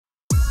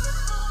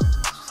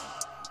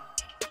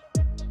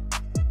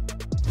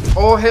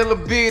All hail a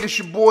beard, it's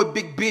your boy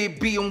Big Beard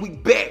B, and we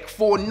back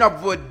for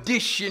another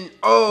edition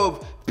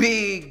of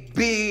Big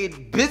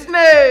Beard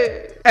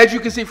Business. As you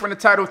can see from the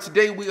title,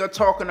 today we are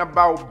talking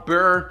about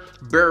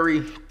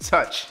Burberry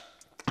Touch.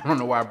 I don't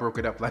know why I broke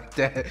it up like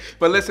that,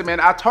 but listen, man,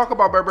 I talk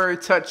about Burberry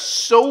Touch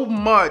so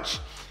much,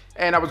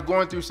 and I was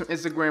going through some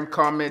Instagram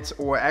comments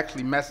or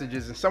actually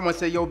messages, and someone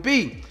said, "Yo,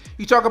 B,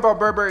 you talk about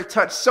Burberry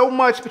Touch so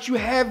much, but you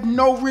have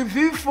no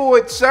review for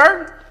it,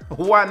 sir."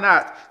 Why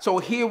not? So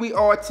here we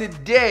are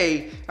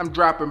today. I'm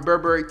dropping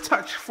Burberry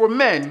Touch For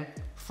Men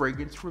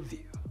fragrance review.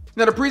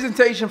 Now the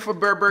presentation for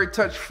Burberry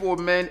Touch For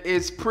Men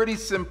is pretty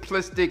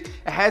simplistic.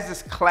 It has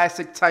this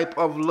classic type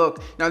of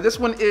look. Now this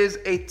one is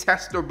a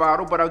tester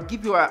bottle, but I'll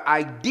give you an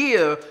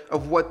idea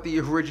of what the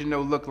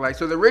original looked like.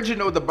 So the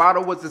original, the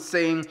bottle was the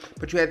same,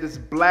 but you had this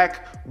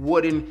black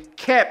wooden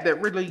cap that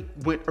really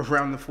went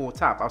around the full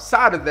top.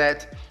 Outside of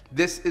that,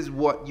 this is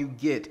what you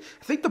get.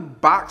 I think the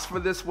box for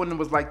this one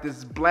was like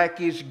this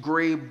blackish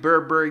gray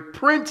Burberry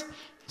print.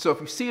 So if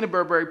you've seen a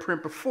Burberry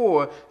print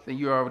before, then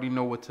you already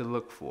know what to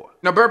look for.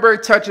 Now Burberry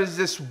Touch is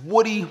this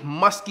woody,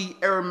 musky,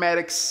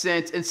 aromatic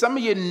scent, and some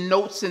of your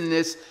notes in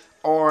this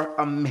are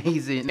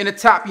amazing. In the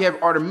top, you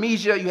have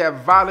artemisia, you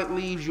have violet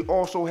leaves, you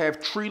also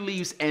have tree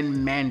leaves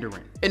and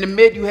mandarin. In the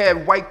mid, you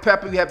have white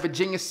pepper, you have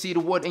Virginia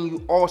cedarwood, and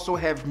you also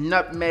have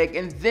nutmeg.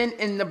 And then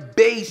in the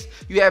base,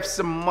 you have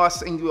some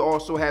musk, and you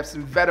also have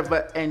some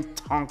vetiver and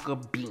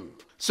tonka bean.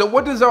 So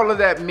what does all of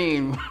that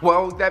mean?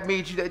 Well, that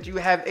means that you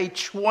have a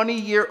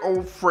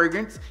 20-year-old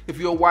fragrance if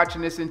you're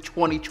watching this in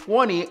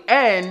 2020,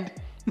 and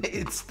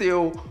it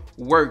still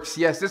works.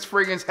 Yes, this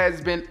fragrance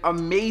has been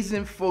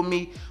amazing for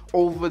me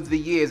over the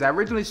years. I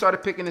originally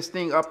started picking this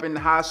thing up in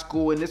high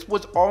school, and this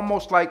was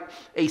almost like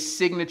a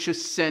signature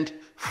scent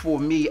for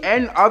me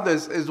and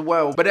others as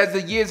well. But as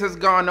the years has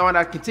gone on,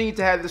 I continue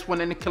to have this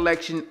one in the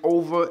collection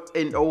over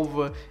and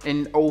over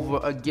and over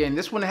again.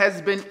 This one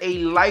has been a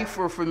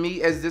lifer for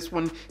me, as this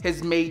one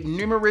has made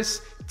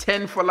numerous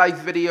 10 for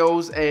life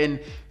videos and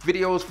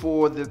videos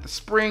for the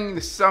spring,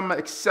 the summer,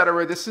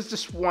 etc. This is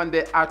just one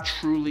that I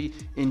truly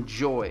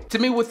enjoy. To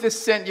me, with this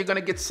scent, you're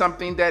gonna get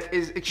something that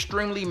is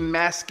extremely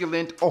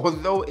masculine,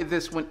 although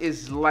this one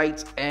is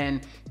light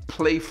and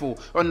playful.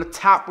 On the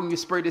top, when you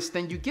spray this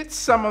thing, you get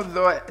some of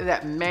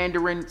that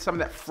mandarin, some of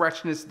that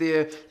freshness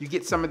there. You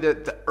get some of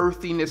the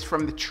earthiness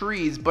from the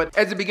trees, but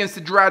as it begins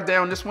to dry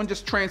down, this one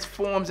just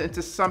transforms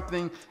into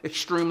something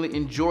extremely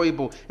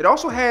enjoyable. It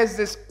also has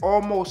this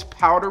almost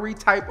powdery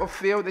type of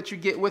feel that you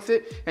get with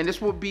it, and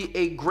this will be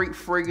a great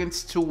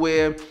fragrance to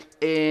wear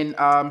in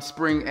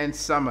spring and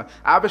summer.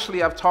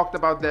 Obviously, I've talked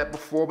about that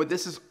before, but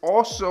this is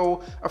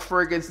also a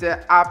fragrance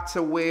that I opt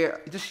to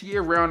wear just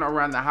year round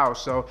around the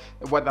house. So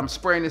whether I'm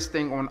spraying this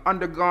thing on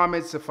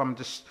undergarments, if I'm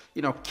just,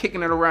 you know,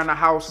 kicking it around the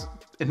house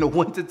in the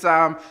winter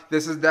time,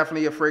 this is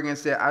definitely a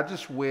fragrance that I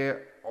just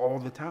wear all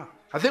the time.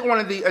 I think one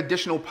of the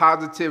additional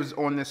positives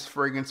on this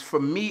fragrance, for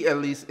me at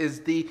least,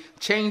 is the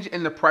change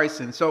in the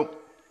pricing. So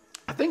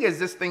I think as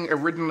this thing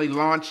originally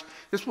launched,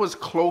 this was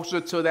closer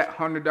to that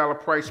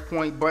 $100 price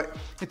point, but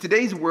in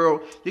today's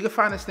world, you can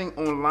find this thing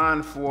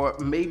online for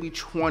maybe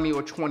 20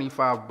 or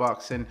 25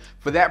 bucks, and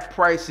for that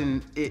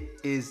pricing,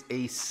 it is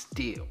a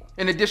steal.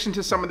 In addition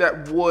to some of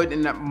that wood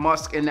and that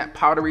musk and that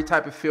powdery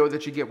type of feel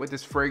that you get with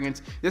this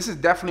fragrance, this is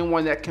definitely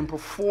one that can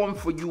perform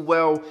for you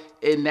well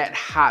in that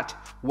hot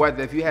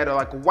weather. If you had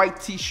like a white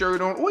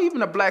t-shirt on, or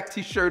even a black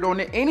t-shirt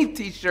on, any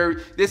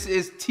t-shirt, this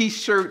is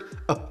t-shirt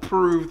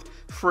approved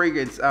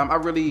fragrance. I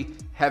really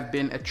have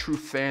been a true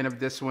fan of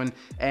this one,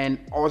 and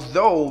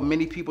although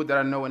many people that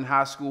I know in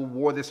high school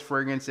wore this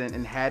fragrance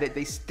and had it,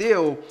 they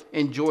still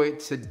enjoy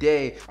it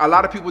today. A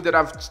lot of people that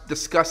I've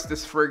discussed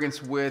this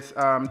fragrance with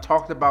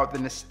talked about the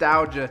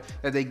nostalgia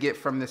that they get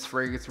from this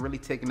fragrance, really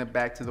taking it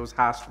back to those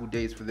high school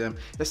days for them.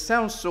 That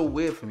sounds so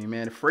weird for me,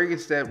 man. A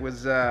fragrance that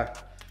was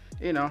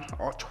you know,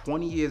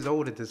 20 years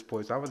old at this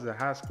point. So I was in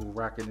high school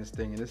rocking this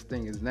thing, and this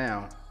thing is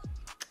now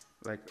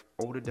like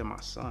older than my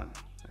son.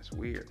 That's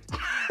weird.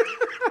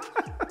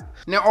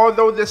 Now,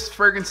 although this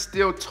fragrance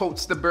still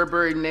totes the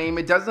Burberry name,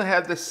 it doesn't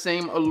have the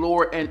same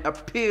allure and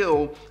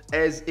appeal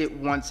as it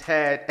once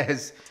had,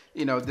 as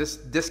you know, this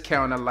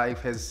discounter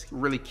life has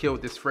really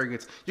killed this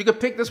fragrance. You can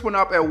pick this one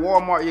up at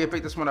Walmart, you can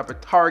pick this one up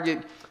at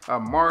Target,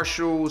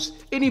 Marshalls,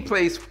 any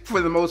place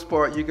for the most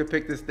part, you can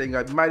pick this thing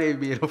up. You might even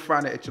be able to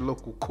find it at your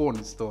local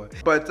corner store.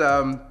 But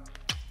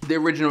the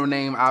original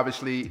name,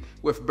 obviously,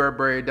 with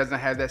Burberry, doesn't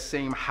have that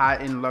same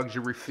high-end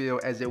luxury feel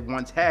as it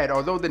once had.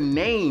 Although the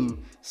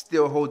name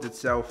still holds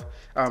itself,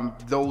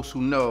 those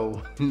who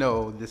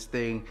know this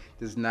thing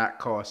does not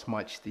cost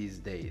much these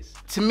days.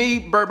 To me,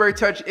 Burberry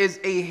Touch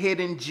is a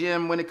hidden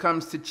gem when it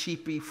comes to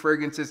cheapy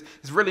fragrances.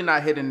 It's really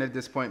not hidden at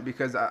this point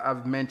because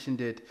I've mentioned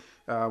it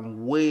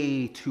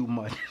way too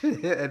much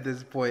at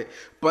this point.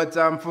 But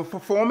for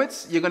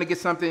performance, you're gonna get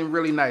something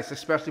really nice,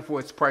 especially for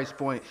its price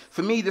point.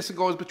 For me, this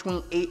goes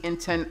between 8 and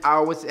 10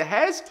 hours. It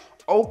has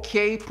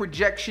okay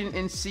projection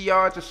in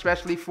CRs,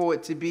 especially for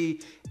it to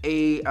be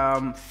a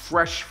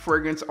fresh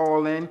fragrance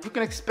all in. You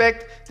can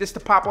expect this to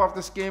pop off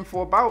the skin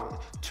for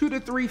about 2 to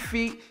 3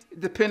 feet,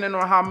 depending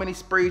on how many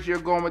sprays you're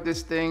going with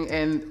this thing.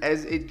 And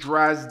as it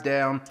dries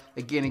down,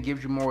 again, it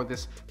gives you more of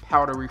this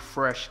powdery,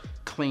 fresh,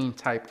 clean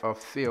type of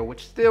feel,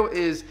 which still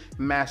is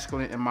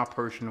masculine in my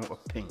personal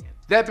opinion.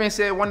 That being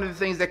said, one of the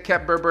things that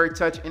kept Burberry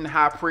Touch in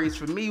high praise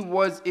for me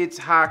was its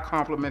high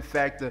compliment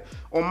factor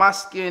on my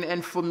skin,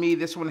 and for me,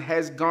 this one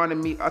has garnered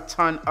me a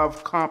ton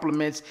of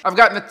compliments. I've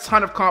gotten a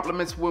ton of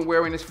compliments when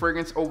wearing this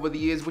fragrance over the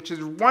years, which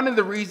is one of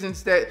the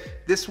reasons that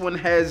this one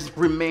has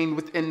remained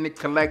within the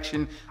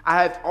collection.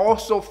 I have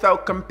also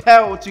felt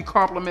compelled to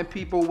compliment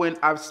people when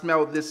I've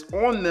smelled this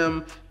on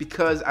them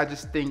because I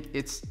just think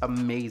it's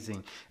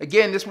amazing.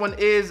 Again, this one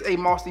is a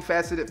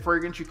multifaceted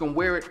fragrance. You can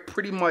wear it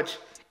pretty much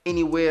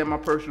anywhere, in my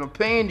personal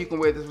opinion. You can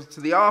wear this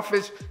to the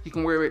office, you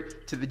can wear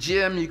it to the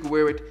gym, you can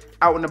wear it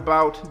out and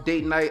about,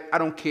 date night, I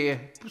don't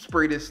care.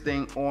 Spray this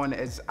thing on,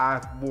 as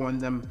I've worn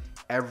them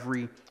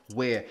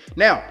everywhere.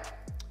 Now,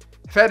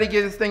 if I had to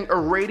give this thing a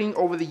rating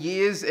over the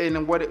years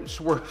and what it's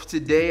worth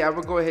today, I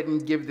would go ahead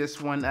and give this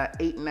one an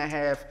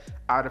 8.5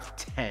 out of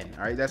 10.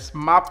 All right, that's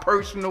my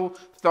personal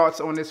thoughts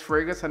on this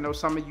fragrance. I know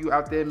some of you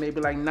out there may be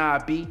like, nah,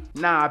 B,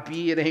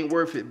 it ain't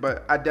worth it.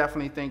 But I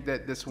definitely think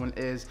that this one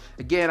is.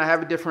 Again, I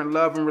have a different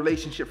love and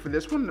relationship for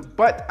this one,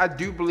 but I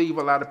do believe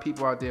a lot of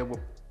people out there will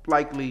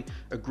likely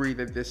agree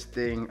that this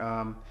thing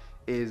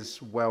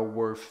is well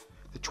worth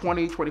the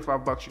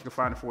 25 bucks you can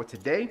find it for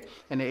today,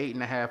 and the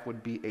 8.5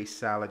 would be a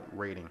solid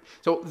rating.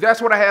 So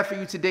that's what I have for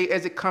you today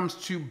as it comes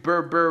to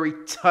Burberry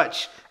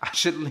Touch. I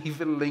should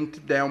leave it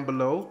linked down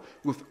below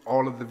with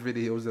all of the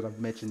videos that I've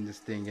mentioned this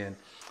thing in.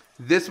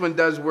 This one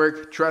does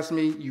work. Trust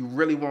me, you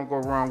really won't go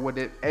wrong with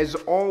it. As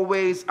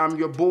always, I'm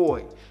your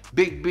boy,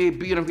 Big B.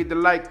 Don't forget to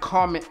like,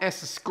 comment, and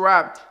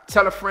subscribe.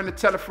 Tell a friend to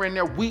tell a friend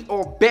that we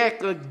are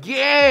back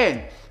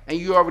again. And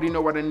you already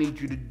know what I need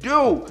you to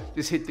do.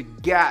 Just hit the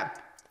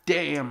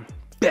goddamn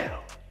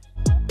bell.